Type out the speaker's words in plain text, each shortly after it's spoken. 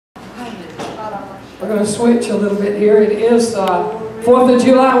We're going to switch a little bit here. It is 4th of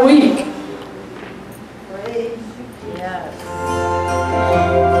July week.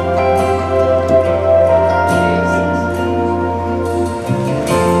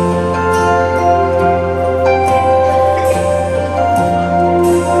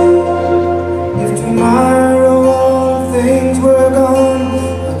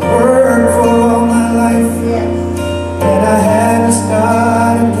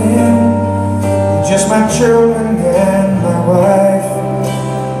 Children and my wife,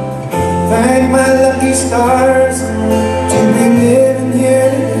 thank my lucky stars to be living here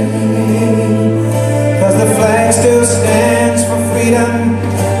today, 'cause the flag still stands for freedom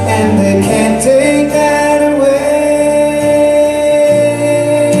and they can't take that away.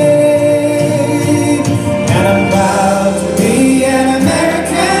 And I'm proud to be an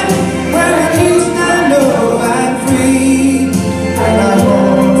American, where at least I know I'm free, and I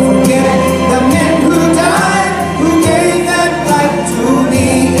won't forget the men who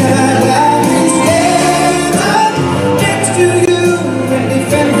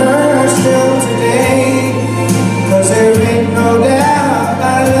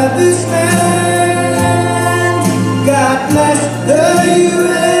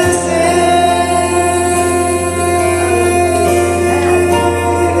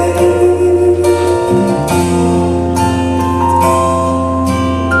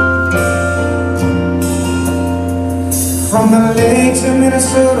from the lakes of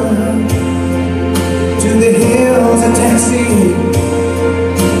Minnesota to the hills of Tennessee,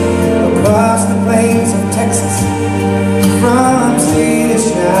 across the plains of Texas, from sea to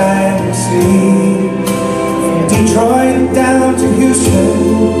shining sea, from Detroit down to Houston,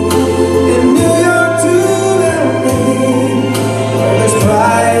 and New York to LA. There's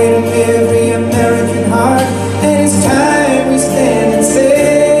pride in every American heart, and it's time we stand and say,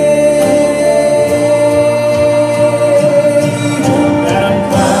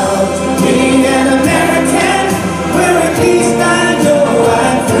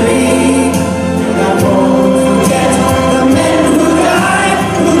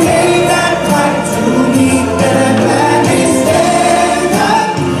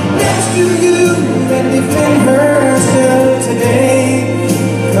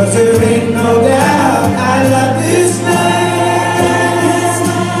 there ain't no doubt I love this land.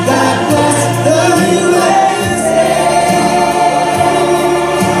 God bless the USA.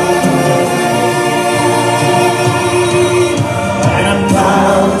 And I'm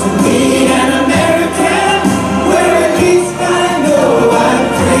proud to be an American, where at least I know I'm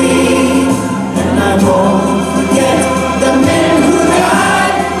free, and I won't forget the men who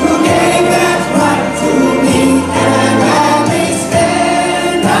died, who gave that right to me, and I'm gladly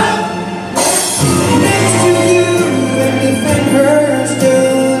stand next to you and defend her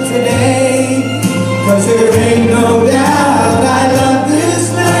still today, 'cause there ain't no doubt I love this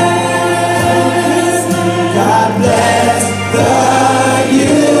land. God bless the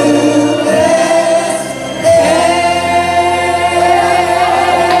USA.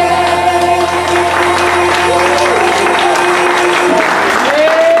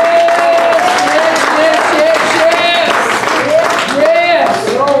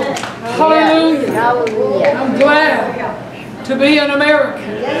 Hallelujah. I'm glad to be an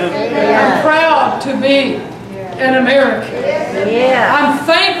American. I'm proud to be an American. I'm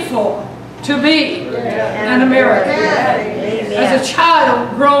thankful to be an American. As a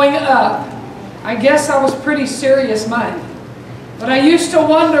child growing up, I guess I was pretty serious-minded. But I used to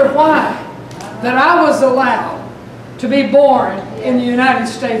wonder why that I was allowed to be born in the United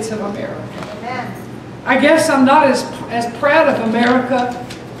States of America. I guess I'm not as proud of America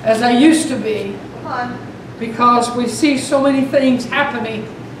as I used to be, because we see so many things happening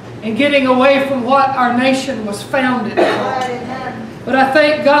and getting away from what our nation was founded on. But I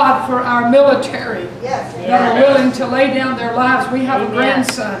thank God for our military that are willing to lay down their lives. We have a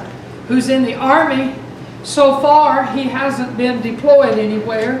grandson who's in the Army. So far, he hasn't been deployed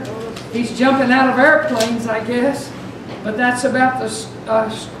anywhere. He's jumping out of airplanes, I guess. But that's about the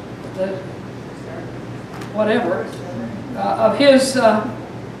whatever of his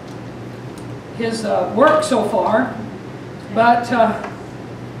work so far. But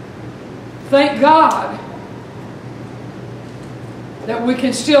thank God that we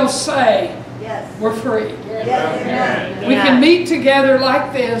can still say we're free. We can meet together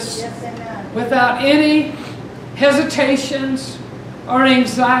like this without any hesitations or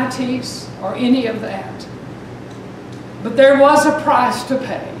anxieties or any of that. But there was a price to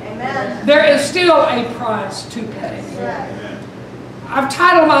pay. There is still a price to pay. I've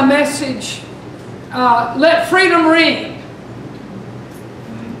titled my message, Let Freedom Ring.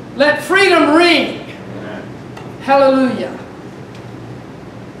 Let freedom ring. Hallelujah.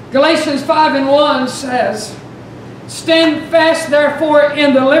 Galatians 5:1 says, stand fast therefore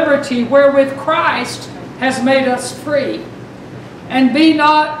in the liberty wherewith Christ has made us free, and be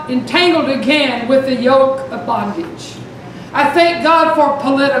not entangled again with the yoke of bondage. I thank God for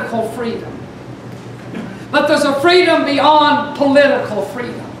political freedom. But there's a freedom beyond political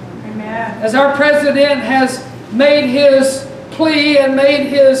freedom. Amen. As our president has made his plea and made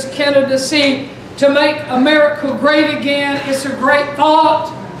his candidacy to make America great again, it's a great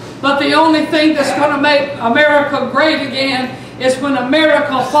thought. But the only thing that's going to make America great again is when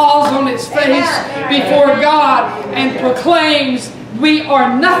America falls on its face before God and proclaims we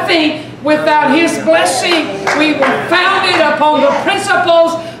are nothing without His blessing. We were founded upon the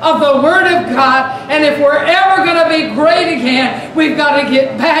principles of the Word of God, and if we're ever going to be great again, we've got to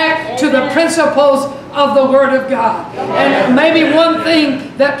get back to the principles of the Word of God. And maybe one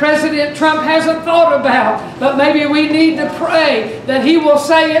thing that President Trump hasn't thought about, but maybe we need to pray that he will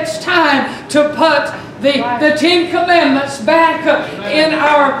say it's time to put the Ten Commandments back in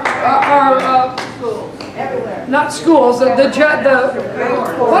our not schools, the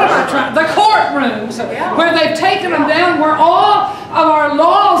courtrooms, where they've taken them down, where all of our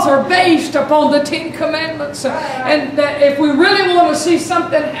laws are based upon the Ten Commandments. And that if we really want to see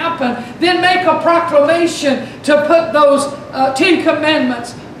something happen, then make a proclamation to put those Ten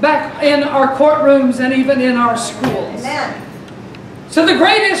Commandments back in our courtrooms and even in our schools. Amen. So the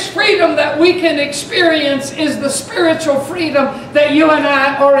greatest freedom that we can experience is the spiritual freedom that you and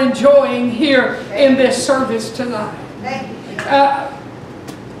I are enjoying here in this service tonight.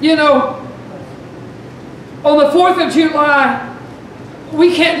 You know, on the 4th of July,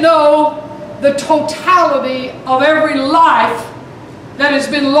 we can't know the totality of every life that has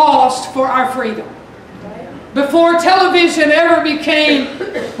been lost for our freedom. Before television ever became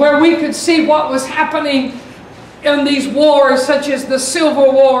where we could see what was happening in these wars, such as the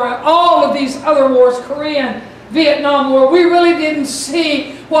Civil War and all of these other wars, Korean, Vietnam War, we really didn't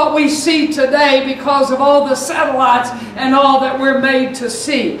see what we see today because of all the satellites and all that we're made to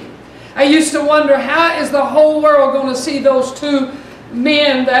see. I used to wonder, how is the whole world going to see those two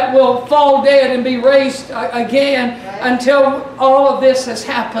men that will fall dead and be raised again until all of this has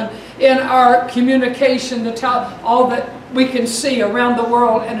happened in our communication to tell all that we can see around the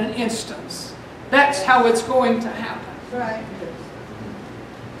world in an instance. That's how it's going to happen. Right.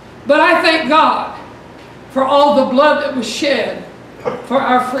 But I thank God for all the blood that was shed for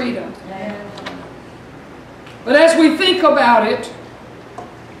our freedom. But as we think about it,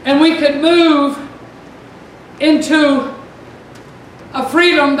 and we could move into a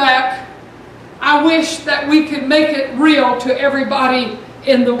freedom that I wish that we could make it real to everybody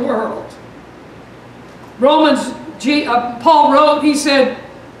in the world. Paul wrote, he said,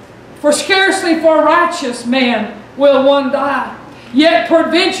 for scarcely for a righteous man will one die. Yet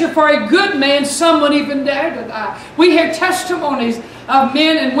peradventure for a good man some would even dare to die. We hear testimonies of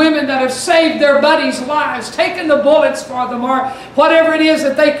men and women that have saved their buddies' lives, taken the bullets for them, or whatever it is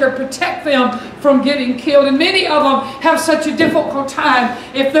that they could protect them from getting killed. And many of them have such a difficult time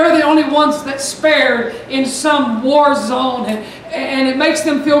if they're the only ones that spared in some war zone. And it makes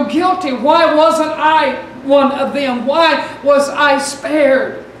them feel guilty. Why wasn't I one of them? Why was I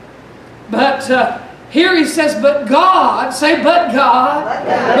spared? But here he says, but God, say but God,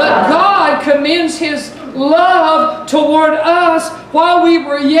 but God commends His love toward us while we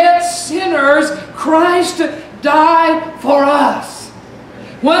were yet sinners, Christ died for us.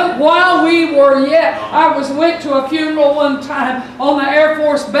 While we were yet, I went to a funeral one time on the Air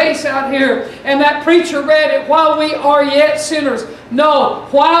Force base out here, and that preacher read it, while we are yet sinners. No,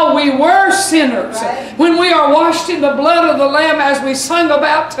 while we were sinners, when we are washed in the blood of the Lamb, as we sung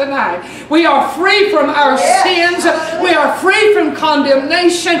about tonight, we are free from our sins, we are free from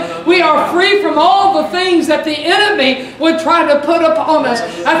condemnation, we are free from all the things that the enemy would try to put upon us.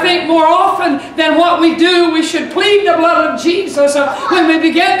 I think more often than what we do, we should plead the blood of Jesus when we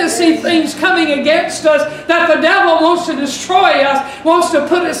begin to see things coming against us that the devil wants to destroy us, wants to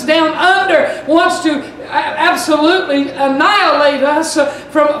put us down under, wants to absolutely annihilate us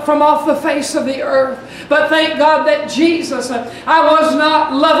from off the face of the earth. But thank God that Jesus, I was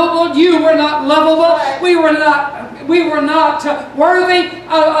not lovable, you were not lovable, we were not worthy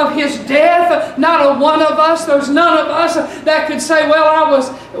of His death. Not a one of us. There's none of us that could say, well, I was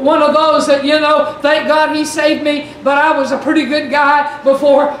one of those that, you know, thank God He saved me, but I was a pretty good guy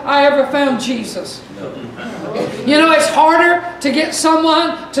before I ever found Jesus. You know, it's harder to get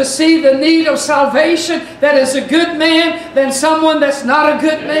someone to see the need of salvation that is a good man than someone that's not a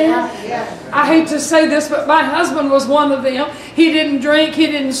good man. I hate to say this, but my husband was one of them. He didn't drink, he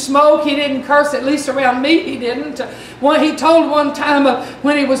didn't smoke, he didn't curse, at least around me he didn't. He told one time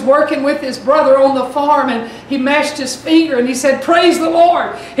when he was working with his brother on the farm and he mashed his finger and he said, "Praise the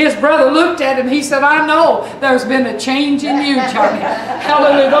Lord." His brother looked at him, he said, "I know there's been a change in you, Johnny."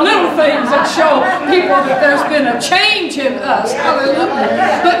 Hallelujah. The little things that show people that there's been a change in us.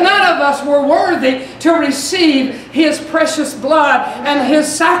 Hallelujah. But none of us were worthy to receive His precious blood and His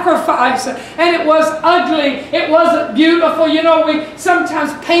sacrifice. And it was ugly. It wasn't beautiful. You know, we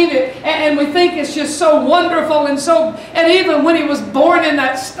sometimes paint it and we think it's just so wonderful and even when He was born in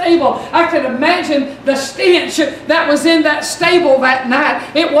that stable, I could imagine the stench that was in that stable that night.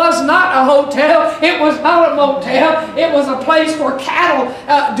 It was not a hotel. It was not a motel. It was a place where cattle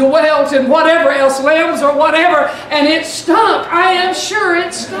dwelt and whatever else, lambs or whatever, and it stunk. I am sure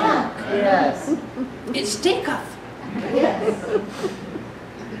it stunk. Yes. It stinketh. Yes.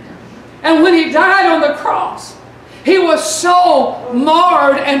 And when He died on the cross, He was so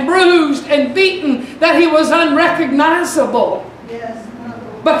marred and bruised and beaten that He was unrecognizable. Yes.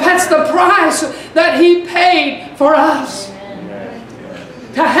 But that's the price that He paid for us.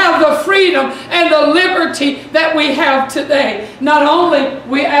 To have the freedom and the liberty that we have today. Not only,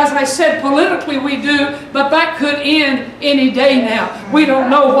 as I said, politically we do, but that could end any day now. We don't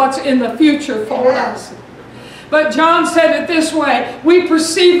know what's in the future for us. But John said it this way: we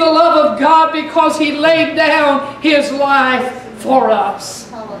perceive the love of God because He laid down His life for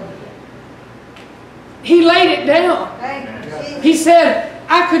us. He laid it down. He said,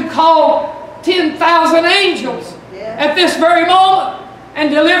 "I could call 10,000 angels at this very moment and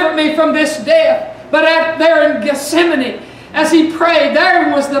deliver me from this death." But there in Gethsemane, as He prayed,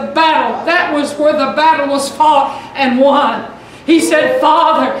 there was the battle. That was where the battle was fought and won. He said,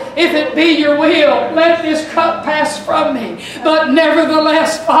 "Father, if it be your will, let this cup pass from me. But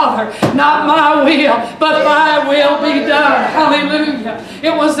nevertheless, Father, not my will, but thy will be done." Hallelujah.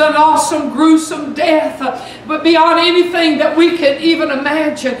 It was an awesome, gruesome death, but beyond anything that we could even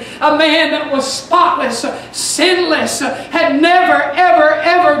imagine. A man that was spotless, sinless, had never, ever,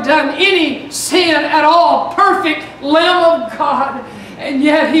 ever done any sin at all. Perfect Lamb of God. And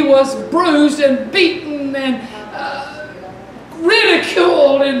yet He was bruised and beaten and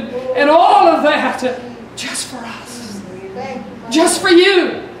ridiculed and all of that just for us, just for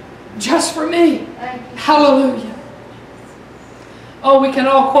you, just for me. Hallelujah. Oh, we can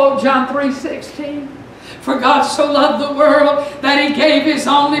all quote John 3:16. "For God so loved the world that He gave His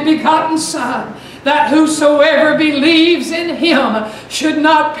only begotten Son, that whosoever believes in Him should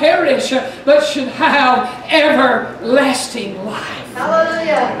not perish, but should have everlasting life."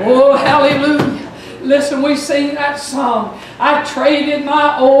 Hallelujah. Oh, hallelujah. Listen, we sing that song. "I traded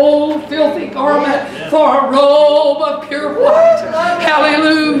my old filthy garment for a robe of pure white."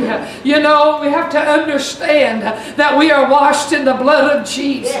 Hallelujah. You know, we have to understand that we are washed in the blood of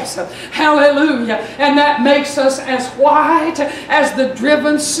Jesus. Hallelujah. And that makes us as white as the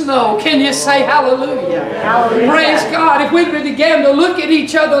driven snow. Can you say hallelujah? Hallelujah. Praise God. If we began to look at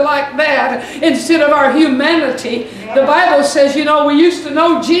each other like that instead of our humanity, the Bible says, you know, we used to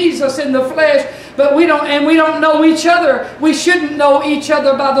know Jesus in the flesh, but we don't know each other. We shouldn't know each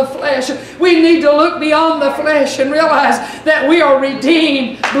other by the flesh. We need to look beyond the flesh and realize that we are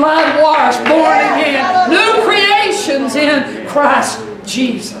redeemed, blood washed, born again, new creations in Christ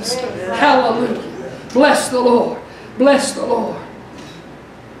Jesus. Hallelujah. Bless the Lord. Bless the Lord.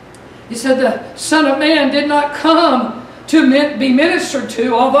 He said the Son of Man did not come to be ministered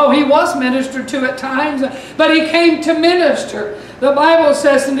to, although He was ministered to at times, but He came to minister. The Bible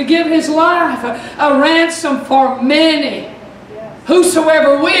says, and to give His life a ransom for many.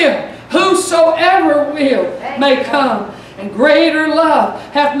 Whosoever will may come. And greater love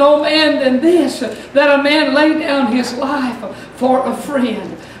hath no man than this, that a man lay down his life for a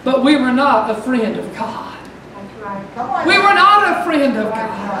friend. But we were not a friend of God. We were not a friend of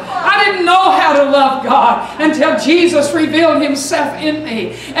God. I didn't know how to love God until Jesus revealed Himself in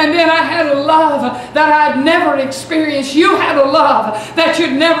me. And then I had a love that I'd never experienced. You had a love that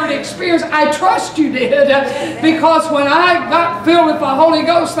you'd never experienced. I trust you did. Because when I got filled with the Holy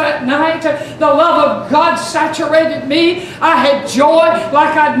Ghost that night, the love of God saturated me. I had joy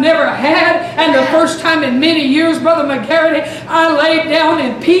like I'd never had. And the first time in many years, Brother McGarrity, I laid down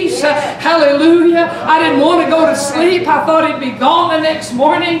in peace. Hallelujah. I didn't want to go to sleep. I thought it'd be gone the next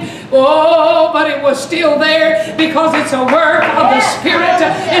morning. Oh, but it was still there because it's a work of the Spirit.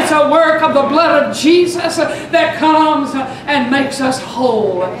 It's a work of the blood of Jesus that comes and makes us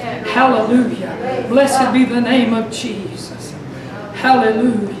whole. Hallelujah. Blessed be the name of Jesus.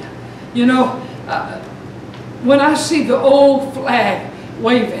 Hallelujah. You know, when I see the old flag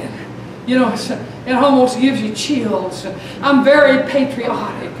waving, You know, it almost gives you chills. I'm very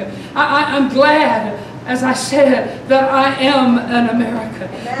patriotic. I'm glad, as I said, that I am an American.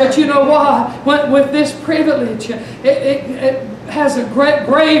 But you know what? With this privilege, it has a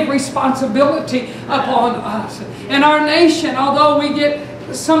grave responsibility upon us. And our nation, although we get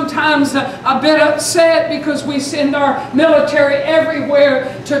sometimes a bit upset because we send our military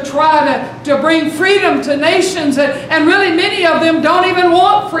everywhere to try to bring freedom to nations, and really many of them don't even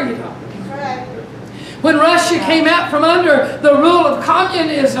want freedom. When Russia came out from under the rule of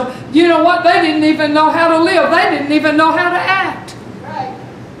communism, you know what? They didn't even know how to live. They didn't even know how to act.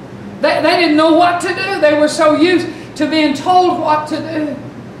 They didn't know what to do. They were so used to being told what to do.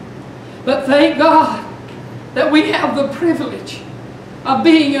 But thank God that we have the privilege of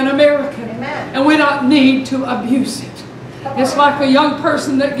being an American. Amen. And we don't need to abuse it. It's like a young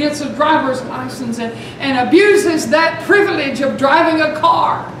person that gets a driver's license and abuses that privilege of driving a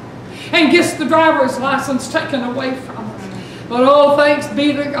car and gets the driver's license taken away from us. But oh, thanks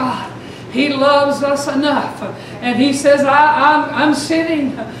be to God. He loves us enough. And He says, I'm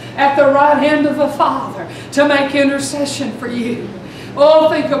sitting at the right hand of the Father to make intercession for you. Oh,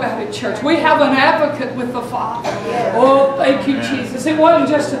 think about it, church. We have an advocate with the Father. Oh, thank you, Jesus. It wasn't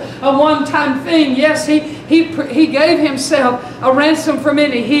just a one-time thing. Yes, He gave Himself a ransom for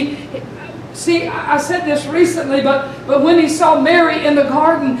many. See, I said this recently, but when He saw Mary in the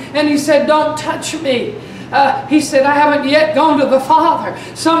garden and He said, "Don't touch me," He said, "I haven't yet gone to the Father."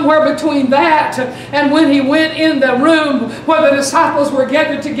 Somewhere between that and when He went in the room where the disciples were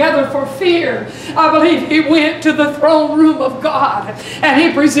gathered together for fear, I believe He went to the throne room of God and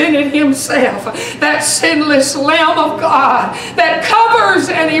He presented Himself, that sinless Lamb of God that covers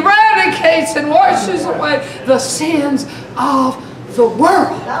and eradicates and washes away the sins of the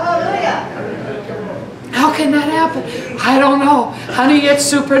world. Hallelujah. How can that happen? I don't know. Honey, it's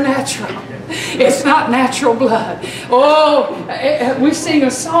supernatural. It's not natural blood. Oh, we sing a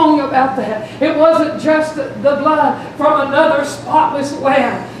song about that. It wasn't just the blood from another spotless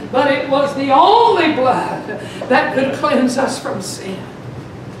lamb, but it was the only blood that could cleanse us from sin.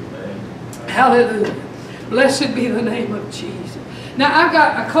 Hallelujah. Blessed be the name of Jesus. Now, I've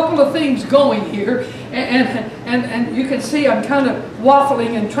got a couple of things going here, and you can see I'm kind of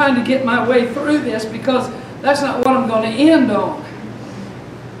waffling and trying to get my way through this because that's not what I'm going to end on.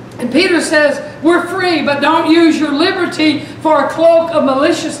 And Peter says, we're free, but don't use your liberty for a cloak of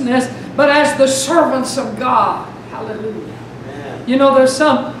maliciousness, but as the servants of God. Hallelujah. Amen. You know, there's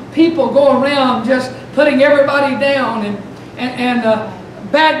some people go around just putting everybody down and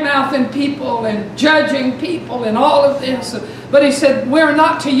bad-mouthing people and judging people and all of this. But he said, we're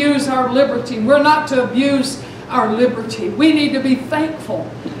not to use our liberty. We're not to abuse our liberty. We need to be thankful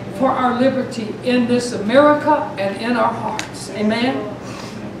for our liberty in this America and in our hearts. Amen?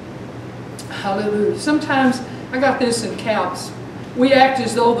 Hallelujah. Sometimes, I got this in caps, we act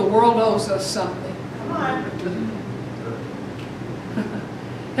as though the world owes us something. Come on.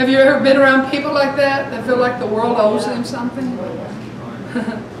 Have you ever been around people like that feel like the world owes them something?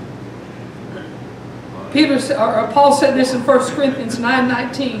 Paul said this in 1 Corinthians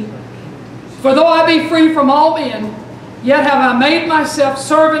 9:19. For though I be free from all men, yet have I made myself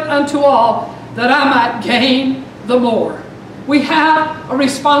servant unto all, that I might gain the more. We have a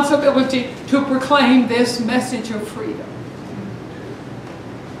responsibility to proclaim this message of freedom.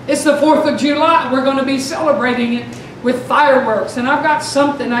 It's the 4th of July. We're going to be celebrating it with fireworks. And I've got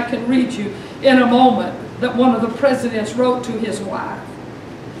something I can read you in a moment that one of the presidents wrote to his wife.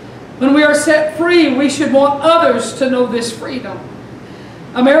 When we are set free, we should want others to know this freedom.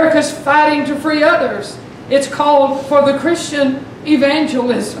 America's fighting to free others. It's called for the Christian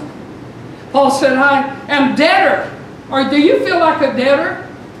evangelism. Paul said, I am debtor. Or do you feel like a debtor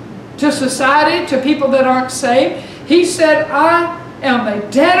to society, to people that aren't saved? He said, I am a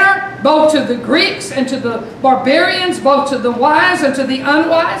debtor both to the Greeks and to the barbarians, both to the wise and to the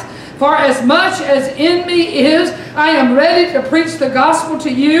unwise. For as much as in me is, I am ready to preach the gospel to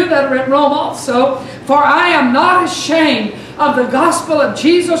you that are at Rome also. For I am not ashamed of the gospel of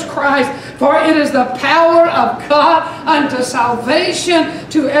Jesus Christ, for it is the power of God unto salvation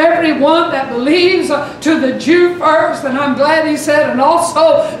to everyone that believes, to the Jew first, and I'm glad he said, and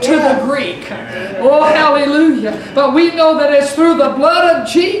also to the Greek. Oh, hallelujah. But we know that it's through the blood of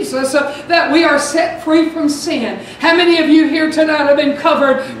Jesus that we are set free from sin. How many of you here tonight have been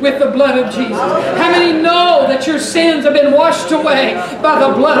covered with the blood of Jesus? How many know that your sins have been washed away by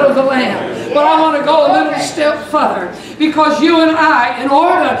the blood of the Lamb? But I want to go a little step further, because you and I, in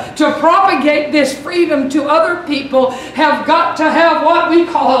order to propagate this freedom to other people have got to have what we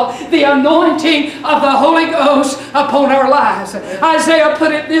call the anointing of the Holy Ghost upon our lives. Isaiah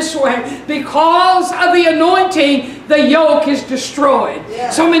put it this way, because of the anointing, the yoke is destroyed.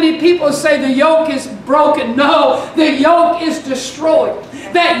 So many people say the yoke is broken. No, the yoke is destroyed.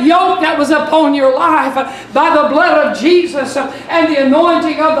 That yoke that was upon your life by the blood of Jesus and the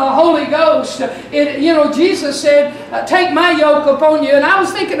anointing of the Holy Ghost. Jesus said, take my yoke upon you. And I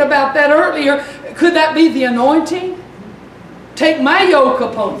was thinking about that earlier. Could that be the anointing? Take my yoke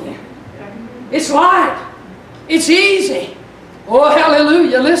upon you. It's light. It's easy. Oh,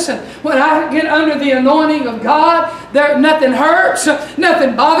 hallelujah. Listen, when I get under the anointing of God, nothing hurts,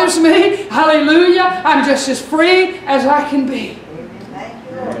 nothing bothers me. Hallelujah. I'm just as free as I can be.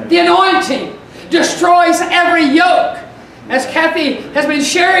 The anointing destroys every yoke. As Kathy has been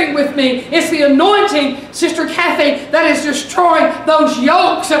sharing with me, it's the anointing, Sister Kathy, that is destroying those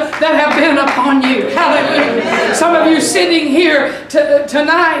yokes that have been upon you. Hallelujah. Some of you sitting here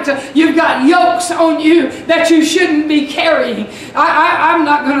tonight, you've got yokes on you that you shouldn't be carrying. I'm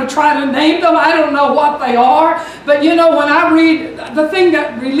not going to try to name them. I don't know what they are. But you know, when I read, the thing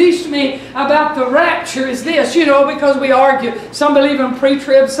that released me about the rapture is this, because we argue. Some believe in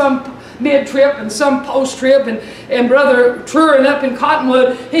pre-trib, some mid-trip, and some post-trip, and Brother Trurin up in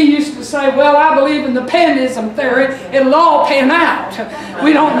Cottonwood, he used to say, well, I believe in the panism theory. It'll all pan out.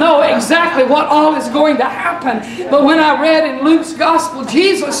 We don't know exactly what all is going to happen. But when I read in Luke's Gospel,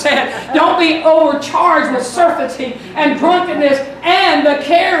 Jesus said, don't be overcharged with surfeiting and drunkenness and the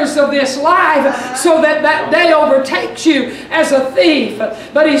cares of this life, so that that day overtakes you as a thief.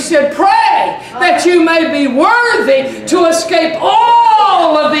 But he said, pray that you may be worthy to escape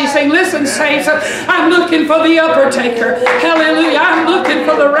all of these things. Listen, saints, I'm looking for the upper-taker. Hallelujah. I'm looking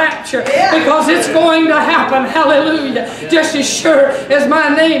for the rapture, because it's going to happen. Hallelujah. Just as sure as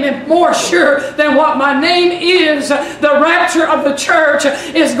my name, and more sure than what my name is, the rapture of the church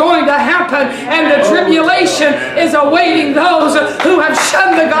is going to happen, and the tribulation is awaiting those who have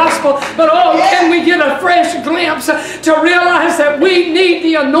shunned the gospel. But oh, can we get a fresh glimpse to realize that we need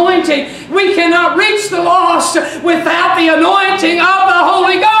the anointing. We cannot reach the lost without the anointing of the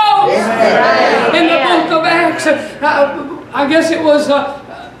Holy Ghost. In the book of Acts, I guess it was,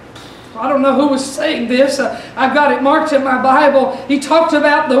 I don't know who was saying this. I've got it marked in my Bible. He talked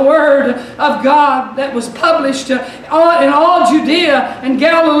about the Word of God that was published in all Judea and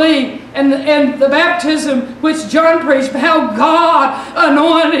Galilee, and the baptism which John preached, how God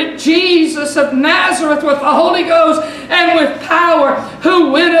anointed Jesus of Nazareth with the Holy Ghost and with power,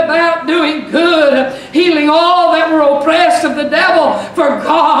 who went about doing good, healing all that were oppressed of the devil, for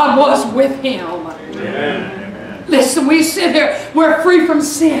God was with him. Amen. Listen, we sit here, we're free from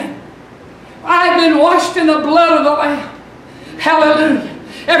sin. I've been washed in the blood of the Lamb. Hallelujah.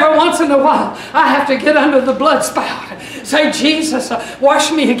 Every once in a while, I have to get under the blood spout. Say, Jesus,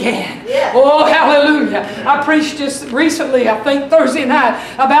 wash me again. Yeah. Oh, hallelujah. I preached just recently, I think Thursday night,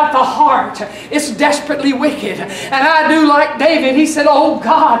 about the heart. It's desperately wicked. And I do like David. He said, oh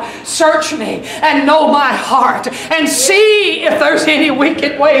God, search me and know my heart, and see if there's any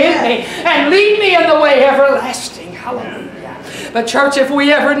wicked way in me, and lead me in the way everlasting. Hallelujah. But church, if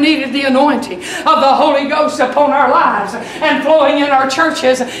we ever needed the anointing of the Holy Ghost upon our lives and flowing in our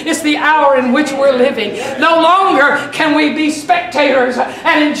churches, it's the hour in which we're living. No longer can we be spectators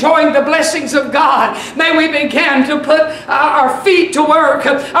and enjoying the blessings of God. May we begin to put our feet to work,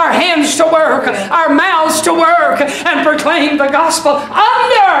 our hands to work, our mouths to work, and proclaim the gospel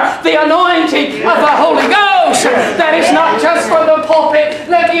under the anointing of the Holy Ghost. That is not just for the pulpit.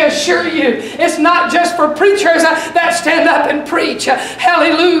 Let me assure you, it's not just for preachers that stand up and preach.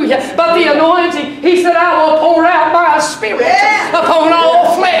 Hallelujah. But the anointing, he said, I will pour out my spirit upon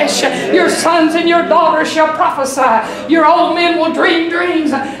all flesh. Your sons and your daughters shall prophesy. Your old men will dream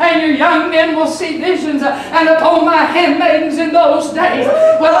dreams, and your young men will see visions. And upon my handmaidens in those days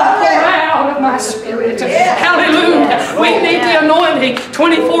will I pour out of my spirit. Hallelujah. We need the anointing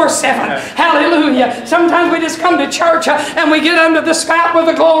 24/7. Hallelujah. Sometimes we just come to church and we get under the spout where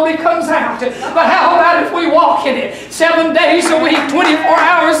the glory comes out. But how about if we walk in it 7 days a week, 24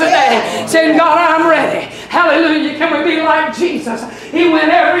 hours a day, saying, God, I'm ready. Hallelujah. Can we be like Jesus? He went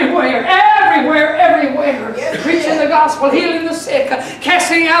everywhere, preaching the gospel, healing the sick,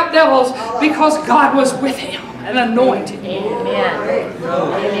 casting out devils, because God was with him and anointed him.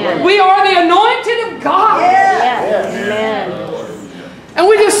 Amen. We are the anointed of God. Amen. And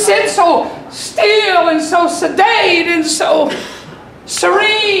we just sit so still and so sedate and so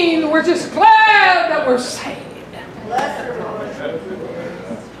serene. We're just glad that we're saved.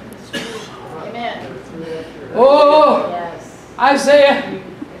 Amen. Oh, Isaiah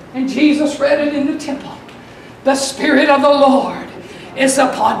And Jesus read it in the temple. The Spirit of the Lord is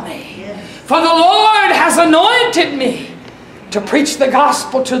upon me. For the Lord has anointed me to preach the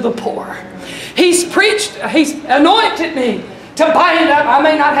gospel to the poor. He's anointed me to bind up, I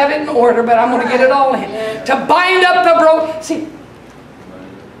may not have it in order, but I'm going to get it all in. To bind up the broken. See,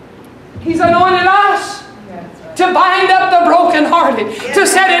 He's anointed us to bind up the brokenhearted, to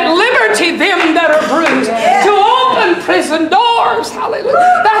set at liberty them that are bruised, to open prison doors.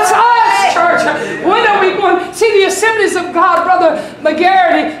 Hallelujah. That's us, church. When are we going? See, the Assemblies of God, Brother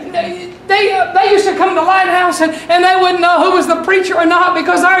McGarity, they used to come to Lighthouse and they wouldn't know who was the preacher or not,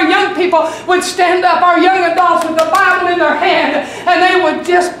 because our young people would stand up, our young adults with the Bible in their hand, and they would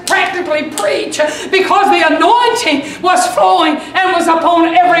just practically preach, because the anointing was flowing and was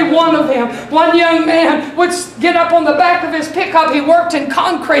upon every one of them. One young man would get up on the back of his pickup. He worked in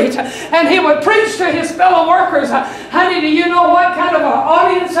concrete, and he would preach to his fellow workers. Honey, do you know what kind of an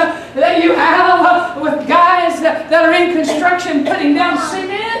audience that you have with guys that are in construction putting down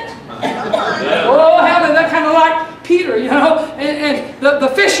cement? Oh, heaven, they're kind of like Peter, you know, and the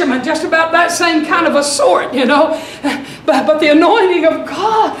fishermen, just about that same kind of a sort, you know. But the anointing of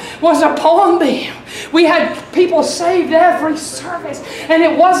God was upon them. We had people saved every service. And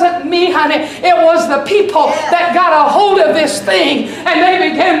it wasn't me, honey. It was the people that got a hold of this thing, and they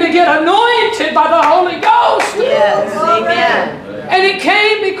began to get anointed by the Holy Ghost. Yes, amen. And it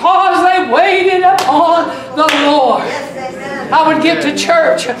came because they waited upon the Lord. I would get to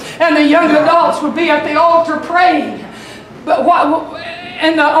church, and the young adults would be at the altar praying.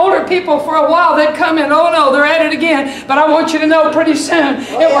 And the older people, for a while, they'd come in. Oh no, they're at it again. But I want you to know, pretty soon,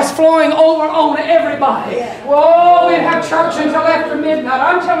 it was flowing over on everybody. Whoa, we'd have church until after midnight.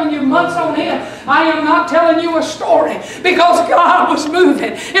 I'm telling you, months on end. I am not telling you a story, because God was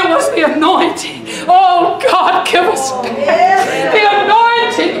moving. It was the anointing. Oh, God, give us the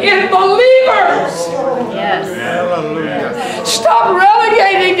anointing in believers. Yes. Stop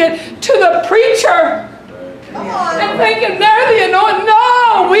relegating it to the preacher and thinking they're the anointed.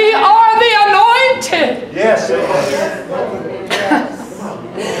 No, we are the anointed. Yes.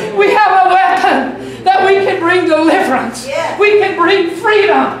 We have a weapon that we can bring deliverance. We can bring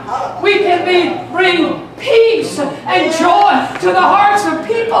freedom. We can bring peace and joy to the hearts of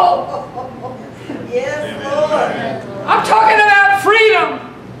people. Yes, Lord. I'm talking about freedom.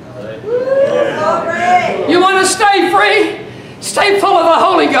 You want to stay free? Stay full of the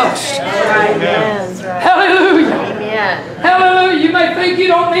Holy Ghost. Amen. Hallelujah. Amen. Hallelujah. You may think you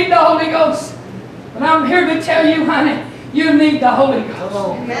don't need the Holy Ghost, but I'm here to tell you, honey, you need the Holy Ghost.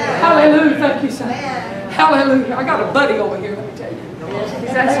 Hallelujah. Thank you, son. Hallelujah. I got a buddy over here, let me tell you. He's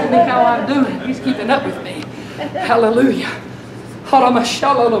asking me how I'm doing. He's keeping up with me. Hallelujah.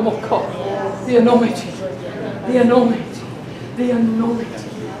 The anointing. The anointing. The anointing.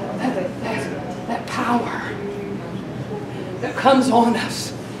 That power that comes on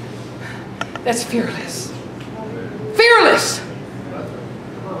us, that's fearless. Fearless!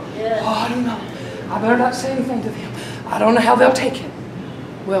 Oh, I don't know. I better not say anything to them. I don't know how they'll take it.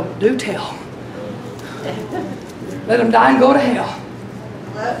 Well, do tell. Let them die and go to hell.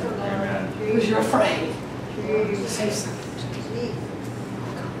 Because you're afraid. Say something.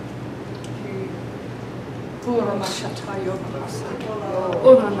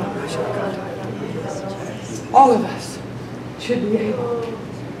 All of us should be able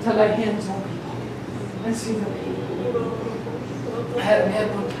to lay hands on people and see them healed. I had a man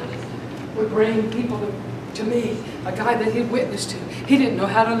one time would bring people to me, a guy that he'd witnessed to. He didn't know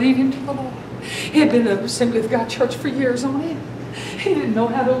how to lead him to the Lord. He had been in the Assembly of God church for years on end. He didn't know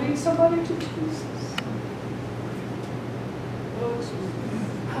how to lead somebody to Jesus.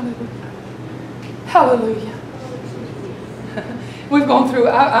 Hallelujah. Hallelujah. We've gone through,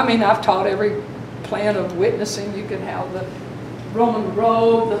 I mean, I've taught every plan of witnessing. You could have the Roman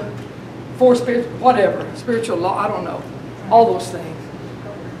road, the four spiritual, whatever, spiritual law, I don't know. All those things.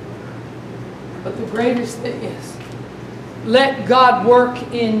 But the greatest thing is, let God work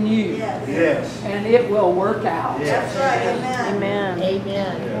in you. Yes. And it will work out. That's right. Amen.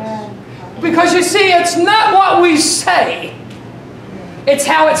 Amen. Amen. Because you see, it's not what we say. It's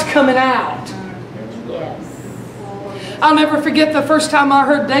how it's coming out. Yes. I'll never forget the first time I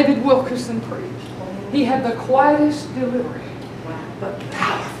heard David Wilkerson preach. He had the quietest delivery, but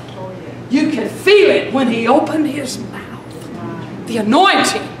powerful. You could feel it when he opened his mouth. The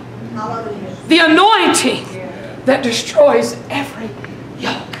anointing. The anointing that destroys every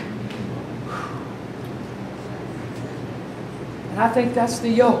yoke. And I think that's the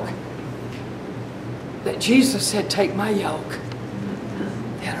yoke that Jesus said, take my yoke.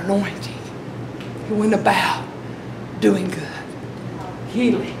 That anointing. He went about doing good,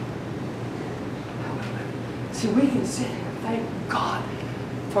 healing, See, we can sit here and thank God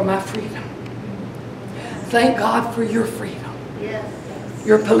for my freedom. Thank God for your freedom. Yes.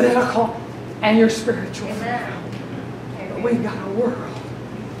 Your political and your spiritual freedom. Amen. But we've got a world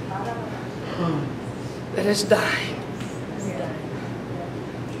that is dying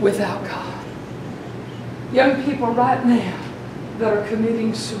without God. Young people right now that are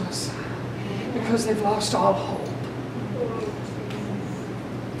committing suicide because they've lost all hope.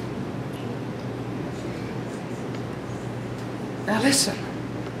 Now listen,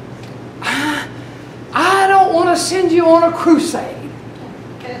 I don't want to send you on a crusade.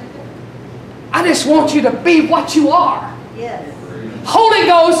 I just want you to be what you are. Yes. Holy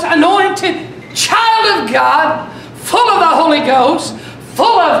Ghost anointed child of God, full of the Holy Ghost,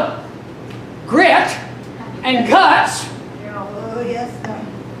 full of grit and guts. Oh, yes, sir.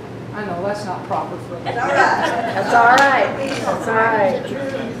 I know that's not proper for me. It's all right. That's all right. That's all right.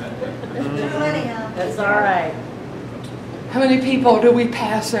 True anyhow. That's all right. How many people do we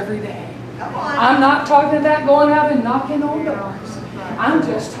pass every day? Come on. I'm not talking about going out and knocking on doors. I'm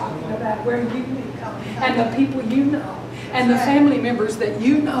just talking about where you live and the people you know and the family members that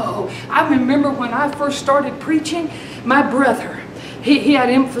you know. I remember when I first started preaching, my brother, he had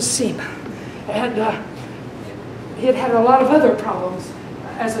emphysema. He had had a lot of other problems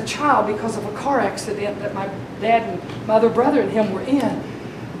as a child because of a car accident that my dad and my other brother and him were in.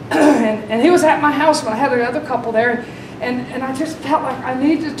 and he was at my house when I had another couple there. And I just felt like I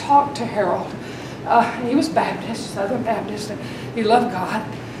needed to talk to Harold. He was Baptist, Southern Baptist, and he loved God.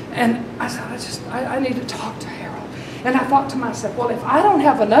 And I said, I need to talk to Harold. And I thought to myself, well, if I don't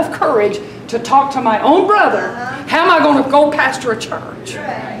have enough courage to talk to my own brother, how am I going to go pastor a church?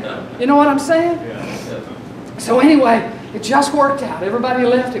 You know what I'm saying? So anyway, it just worked out. Everybody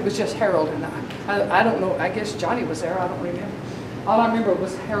left. It was just Harold and I don't know. I guess Johnny was there. I don't remember. All I remember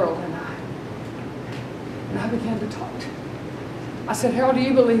was Harold and I. And I began to talk to him. I said, Harold, do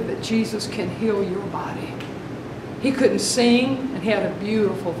you believe that Jesus can heal your body? He couldn't sing, and he had a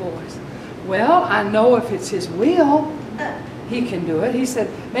beautiful voice. Well, I know if it's his will, he can do it. He said,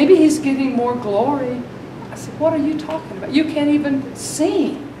 maybe he's getting more glory. I said, what are you talking about? You can't even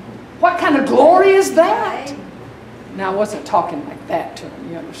sing. What kind of glory is that? Now, I wasn't talking like that to him,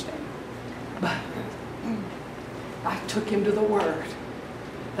 you understand. But I took him to the Word,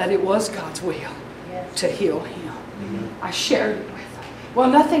 that it was God's will to heal him. I shared it with him. Well,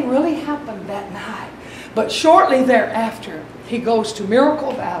 nothing really happened that night. But shortly thereafter, he goes to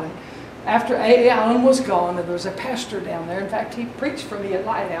Miracle Valley. After A. Allen was gone, and there was a pastor down there. In fact, he preached for me at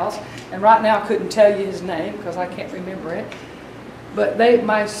Lighthouse. And right now I couldn't tell you his name because I can't remember it. But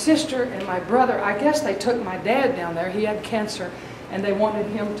my sister and my brother, I guess they took my dad down there. He had cancer, and they wanted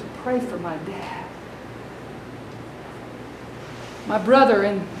him to pray for my dad. My brother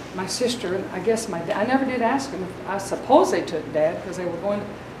and my sister, and I guess my dad, I never did ask him. I suppose they took Dad because they were going to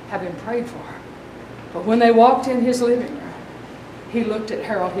have him prayed for. But when they walked in his living room, he looked at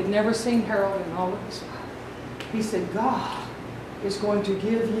Harold. He'd never seen Harold in all of his life. He said, God is going to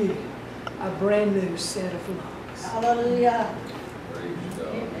give you a brand new set of lungs. Hallelujah.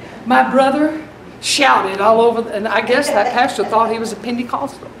 My brother shouted all over, and I guess that pastor thought he was a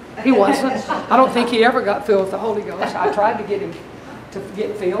Pentecostal. He wasn't. I don't think he ever got filled with the Holy Ghost. I tried to get him to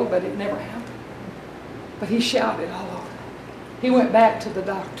get filled, but it never happened. But he shouted all over. He went back to the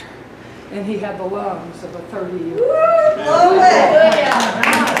doctor, and he had the lungs of a 30-year-old.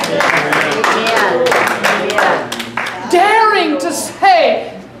 Daring to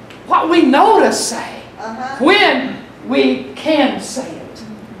say what we know to say when we can say it.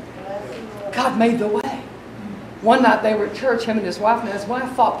 God made the way. One night they were at church, him and his wife, and his wife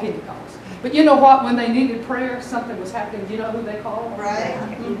fought Pentecost. But you know what? When they needed prayer, something was happening. Do you know who they called? Right.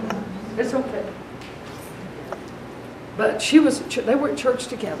 It's okay. But they were at church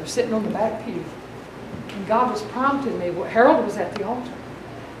together, sitting on the back pew. And God was prompting me. Well, Harold was at the altar.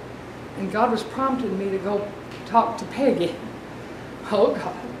 And God was prompting me to go talk to Peggy. Oh,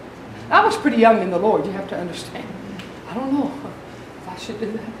 God. I was pretty young in the Lord, you have to understand. I don't know if I should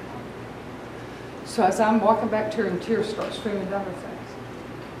do that. So as I'm walking back to her, and tears start streaming down her face.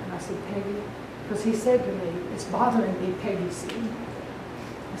 And I said, Peggy, because he said to me, it's bothering me, Peggy said.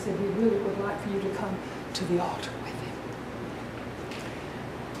 I said, we really would like for you to come to the altar with him.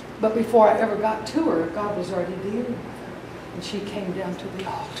 But before I ever got to her, God was already dealing with her. And she came down to the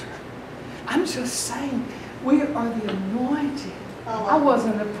altar. I'm just saying, we are the anointed. I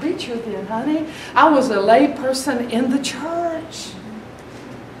wasn't a preacher then, honey. I was a lay person in the church.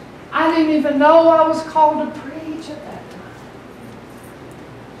 I didn't even know I was called to preach at that time.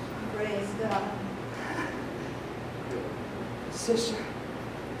 Praise God. Sister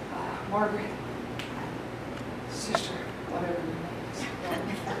Margaret, sister, whatever your name is.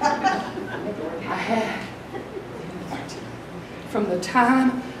 I had the anointing. From the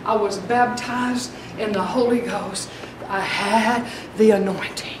time I was baptized in the Holy Ghost, I had the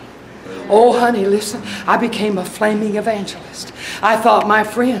anointing. Oh, honey, listen, I became a flaming evangelist. I thought, my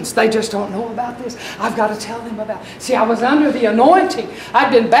friends, they just don't know about this. I've got to tell them about it. See, I was under the anointing.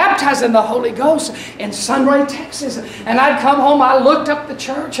 I'd been baptized in the Holy Ghost in Sunray, Texas. And I'd come home, I looked up the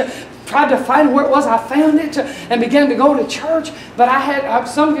church, tried to find where it was. I found it and began to go to church. But I had,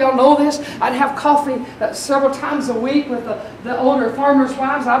 some of y'all know this, I'd have coffee several times a week with the older farmers'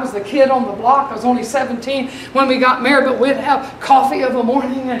 wives. I was the kid on the block. I was only 17 when we got married, but we'd have coffee of a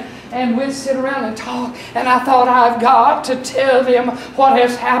morning and we'd sit around and talk. And I thought, I've got to tell them what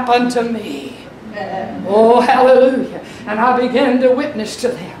has happened to me. Oh, hallelujah. And I began to witness to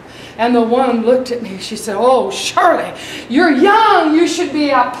them. And the one looked at me. She said, oh, Shirley, you're young. You should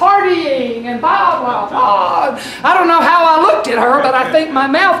be out partying and blah, blah, blah. I don't know how I looked at her, but I think my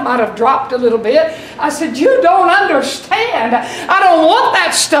mouth might have dropped a little bit. I said, you don't understand. I don't want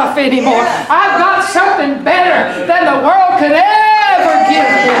that stuff anymore. I've got something better than the world could ever give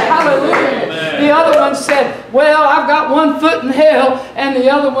me. Hallelujah. The other one said, well, I've got one foot in hell, and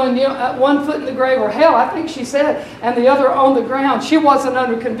the other one, you know, one foot in the grave, or hell, I think she said, and the other on the ground. She wasn't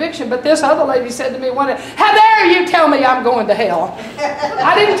under conviction, but this other lady said to me one day, how dare you tell me I'm going to hell?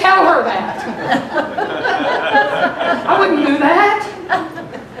 I didn't tell her that. I wouldn't do that.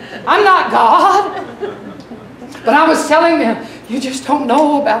 I'm not God. But I was telling them, you just don't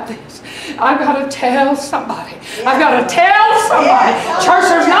know about this. I've got to tell somebody. I've got to tell somebody. Church,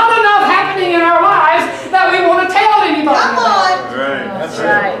 there's not enough happening in our lives that we want to tell anybody. Come on. That's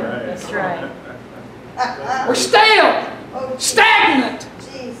right. That's right. We're stale, stagnant.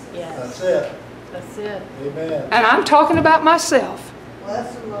 That's it. That's it. Amen. And I'm talking about myself.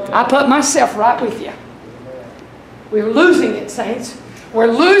 Bless the Lord. I put myself right with you. We're losing it, saints. We're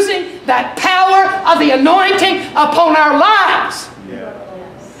losing that power of the anointing upon our lives. Yeah.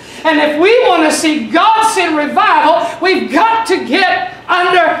 And if we want to see God send revival, we've got to get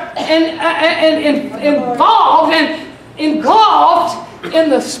under and involved and engulfed in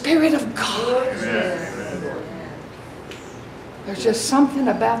the Spirit of God. There's just something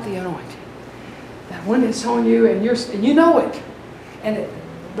about the anointing that when it's on you and you know it, and it,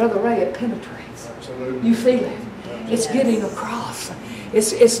 Brother Ray, it penetrates. Absolutely. You feel it. It's getting across.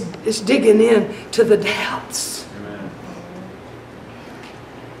 It's digging in to the depths. Amen.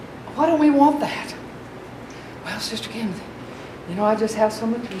 Why don't we want that? Well, Sister Kimzey, you know, I just have so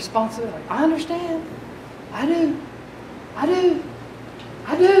much responsibility. I understand. I do. I do.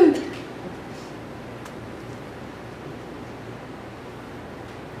 I do.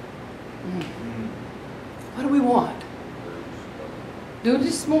 What do we want? Do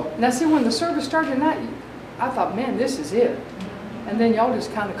this more. Now, see, when the service started tonight, I thought, man, this is it. And then y'all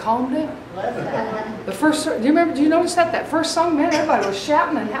just kind of calmed down. The first, do you remember? Do you notice that first song, man, everybody was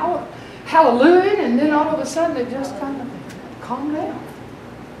shouting and hallelujah, and then all of a sudden it just kind of calmed down.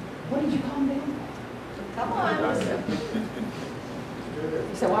 What did you calm down? Come on.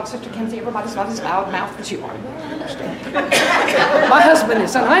 He said, well, Sister Kimzey, everybody's not as loud mouth as you are. Well, I understand. My husband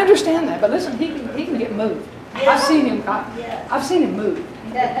is, and I understand that, but listen, he can get moved. I've seen him move.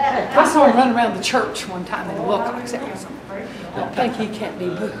 I saw him run around the church one time in Wilcox. I don't think he can't be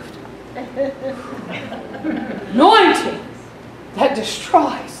moved. Anointing that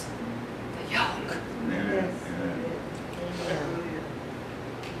destroys the yoke.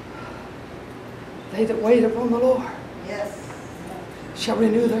 They that wait upon the Lord shall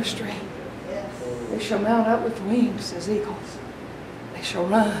renew their strength. They shall mount up with wings as eagles. They shall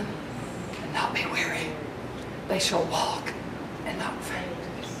run and not be weary. They shall walk and not faint.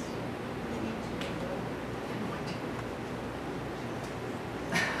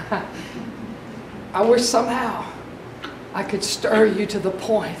 I wish somehow I could stir you to the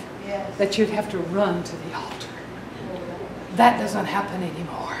point that you'd have to run to the altar. That doesn't happen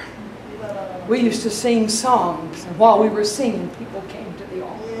anymore. We used to sing songs, and while we were singing, people came to the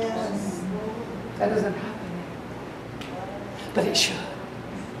altar. That doesn't happen anymore. But it should.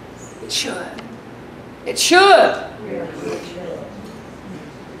 It should. It should.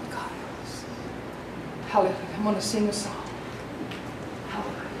 God. Hallelujah. I'm going to sing a song.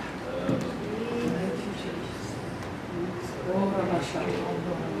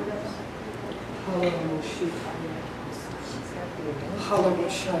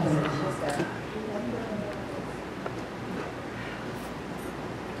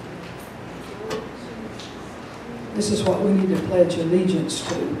 This is what we need to pledge allegiance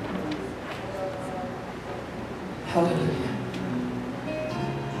to. Hallelujah.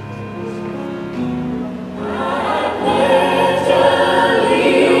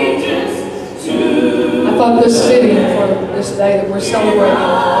 of this city for this day that we're celebrating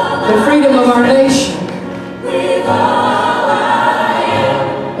the freedom of our nation.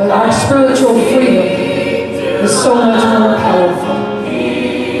 But our spiritual freedom is so much more powerful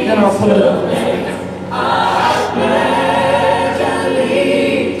than our political freedom.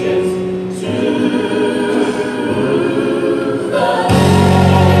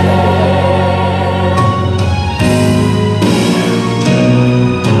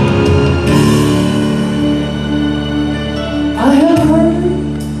 I have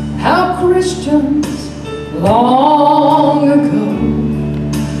heard how Christians long ago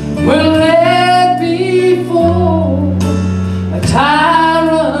were led before a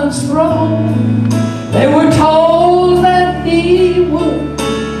tyrant's throne.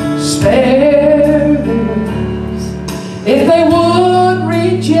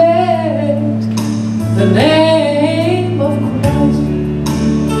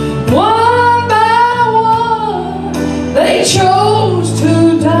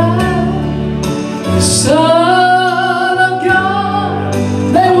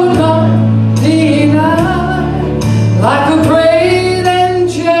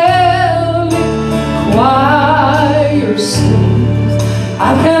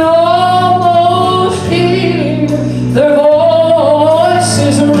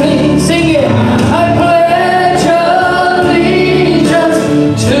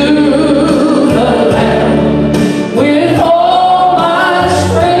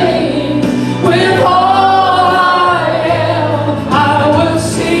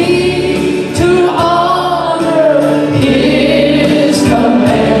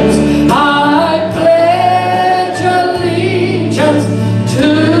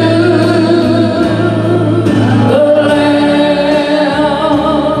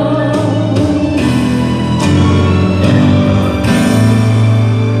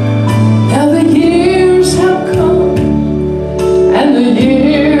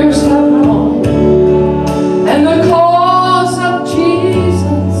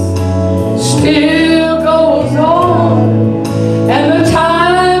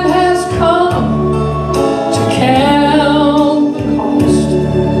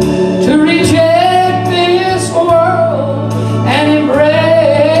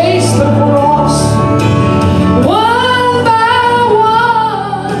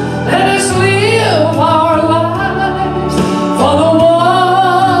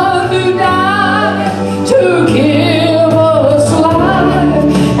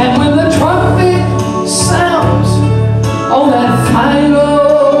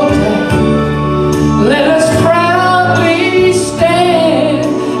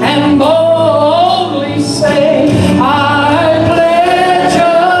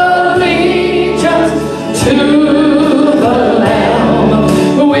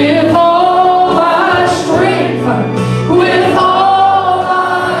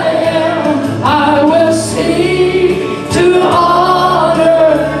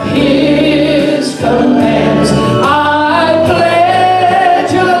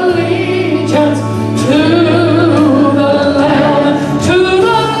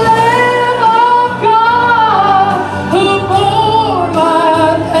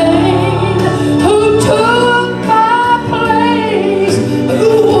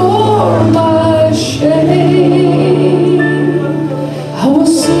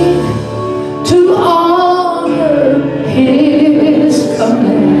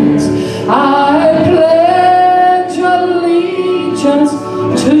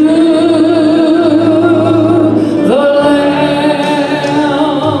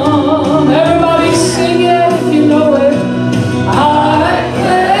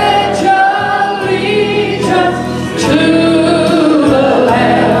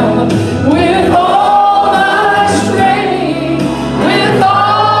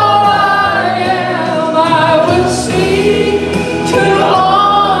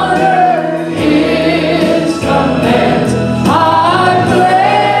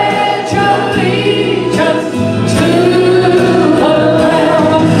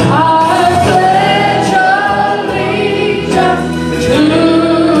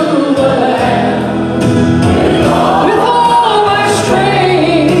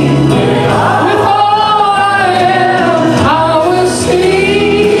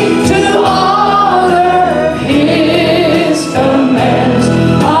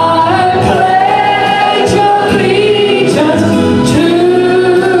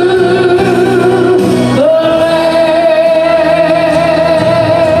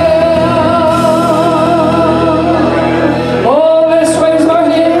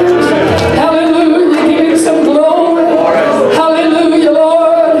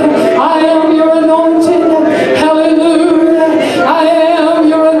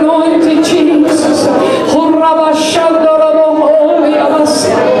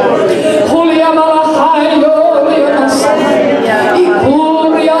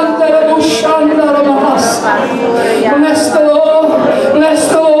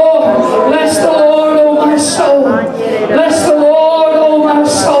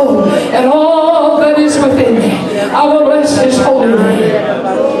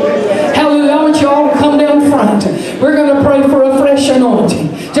 anointing.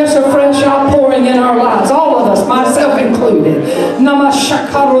 Just a fresh outpouring in our lives. All of us, myself included.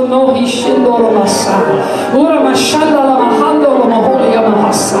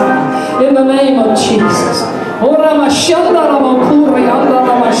 In the name of Jesus.